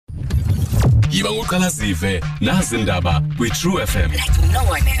Yiba ngoqala zive nazi indaba kwi-True FM. Like no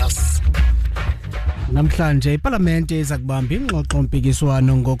one else. Namhlanje ipalamente izakubamb'ngxoxo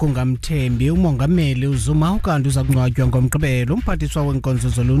mpikiswano ngokungamthembi umongameli uZuma ukanti Uzakungcwatywa ngoMgqibelo umphathiswa weenkonzo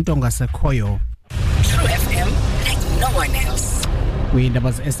zoluntu ongasekhoyo. True FM, like no one else.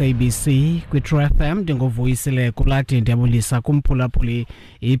 Kwindaba ze-SABC kwi-True FM ndingovuyisile kulathi ndiyabulisa kumphulaphuli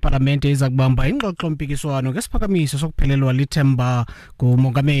ipalamente izakubamba ingxoxo mpikiswano ngesiphakamiso sokuphelelwa lithemba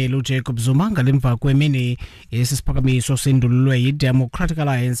kumongameli uJacob Zuma ngalemva kwemini. Esi siphakamiso sindululwe yi-Democratic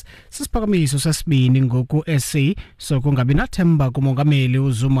Alliance sisiphakamiso sesibini ngoku SC sokungabi nathemba kumongameli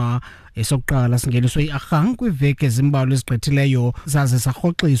uZuma. Esokuqala singeniswe i-arhang kwiveki ezimbalwa ezigqithileyo zaze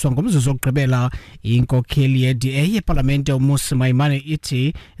sarhoxiswa ngomzuzu wokugqibela. Inkokheli ye-DA yepalamente uMusi Maimane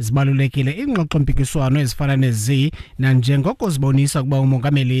ithi zibalulekile ingxoxo mpikiswano ezifana nezi nanjengoko zibonisa ukuba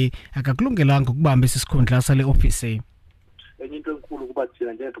umongameli akakulungelanga ukubamba isikhundla sale ofisi. Enye into enkulu kuba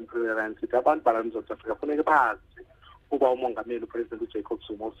thina njengomphakathi sithi abantu bala eMzantsi Afrika kufanele bazi kuba umongameli uPresident uJacob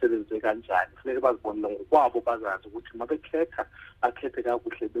Zuma usebenze kanjani. Kufanele bazibonele ngokwabo bazazi ukuthi mabekhetha akhethe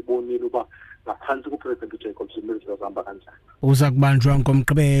kakuhle bebonile uba ngaphansi kuPresident uJacob Zuma izahamba kanjani. Uza kubanjwa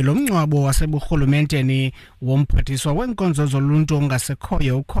ngoMgqibelo umngcwabo waseburhulumenteni womphathiswa weenkonzo zoluntu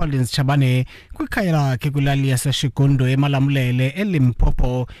ongasekhoyo uCollins Chabane kwikhaya lakhe kwilali yaseShigundo eMalamulele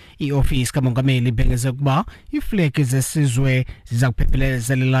eLimpopo. Iofisi kamongameli ibhengeze ukuba iifleki zesizwe ziza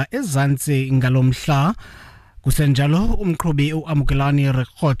kuphephelezela ezantsi ngalomhla. Kusenjalo umqhubi uAmukelani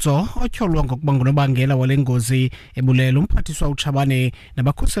Rekotso otyholwa ngokuba ngunobangela wale ngozi ebulela umphathiswa uChabane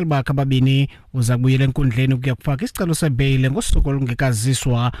nabakhuseli bakhe ababini uza kubuyela enkundleni ukuya kufaka isicelo sebeyile ngosuku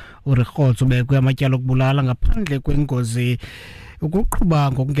olungekaziswa. uRekotso ubekwe amatyala okubulala ngaphandle kwengozi,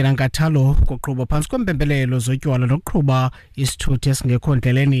 ukuqhuba ngokungenankathalo, ukuqhuba phantsi kwempembelelo zotywala nokuqhuba isithuthi esingekho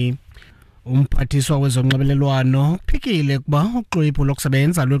ndleleni. Umphathiswa wezonxibelelwano uphikile ukuba uxwebhu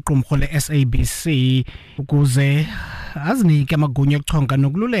lokusebenza lwequmrhu le-SABC ukuze azinike amagunya okuchonga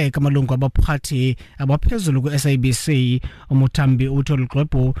nokululeka amalungu abaphathi abaphezulu kwi-SABC. Umuthambi uthi olu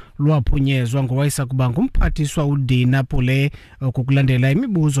xwebhu lwaphunyezwa ngowayisa kuba ngumphathiswa uDina Pule okukulandela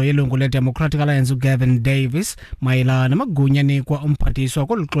imibuzo yelungu le-Democratic Alliance uGavin Davis mayelana namagunya anikwa umphathiswa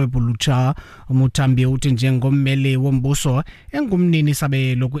kolu xwebhu lutsha. Umuthambi uthi njengommeli wombuso engumnini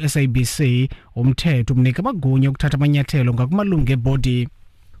sabelo kwi-SABC umthetho umnika amagunya okuthatha amanyathelo ngakumalungu ebhodi.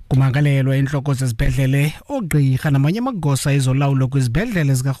 Kumangalelwa intloko zezibhedlele, oogqirha namanye amagosa ezolawulo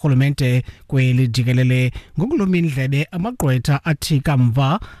kwizibhedlele zikarhulumente kweli jikelele ngokuluma indlebe amagqwetha athi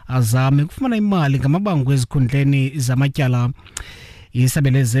kamva azame ukufumana imali ngamabango ezikhundleni zamatyala. Isebe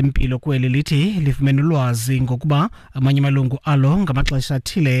lezempilo kweli lithi lifumene ulwazi ngokuba amanye amalungu alo ngamaxesha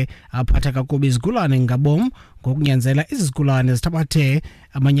athile aphatha kakubi izigulane ngabom ngokunyanzela izigulane zithabathe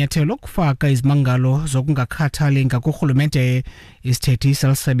amanyathelo okufaka izimangalo zokungakhathali ngakurhulumente. Isithethi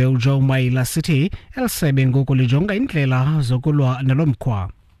selisebe uJoe Maila sithi elisebe ngoku lijonga indlela zokulwa nalo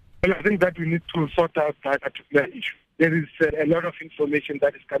mkhwa. Well, I think that we need to sort out that particular issue. There is a lot of information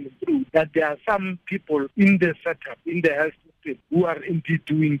that is coming through that there are some people in the setup, in the health system, who are indeed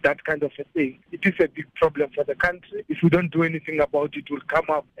doing that kind of a thing. It is a big problem for the country. If we don't do anything about it, we'll come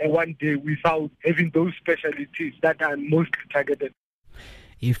up one day without having those specialties that are mostly targeted.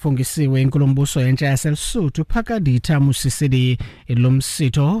 Ifungisiwe inkulumbuso yentsha yaseLesotho uPhakaditha Musisili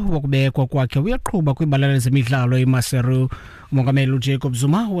lomsitho wokubekwa kwakhe uyaqhuba kwibala lezemidlalo eMaseru. Umongameli uJacob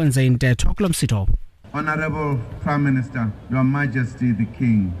Zuma wenze intetho kulo msitho. Honorable Prime Minister, Your Majesty the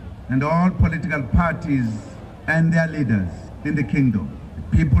King, and all political parties and their leaders in the kingdom,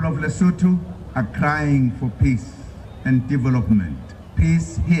 the people of Lesotho are crying for peace and development.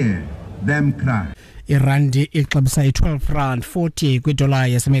 Peace, hear them cry. Irandi ixabisa i-12.40 kwidola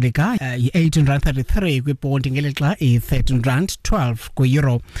yaseMelika, i-18.33 kwiponti ngelixa i-13.12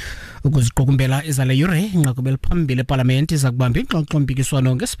 kwi-euro. Ukuziqukumbela izale yure inqakubela phambili epalamente iza kubamba ingxoxo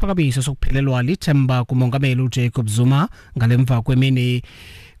mpikiswano ngesiphakamiso sokuphelelwa lithemba kumongameli uJacob Zuma ngalemva kwemini.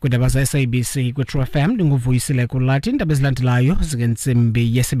 Kwindaba ze-SABC kwi-True FM ndinguvuyisile kulathi indaba ezilandelayo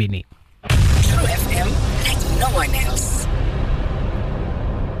zingentsimbi yesibini. True FM, like no one else.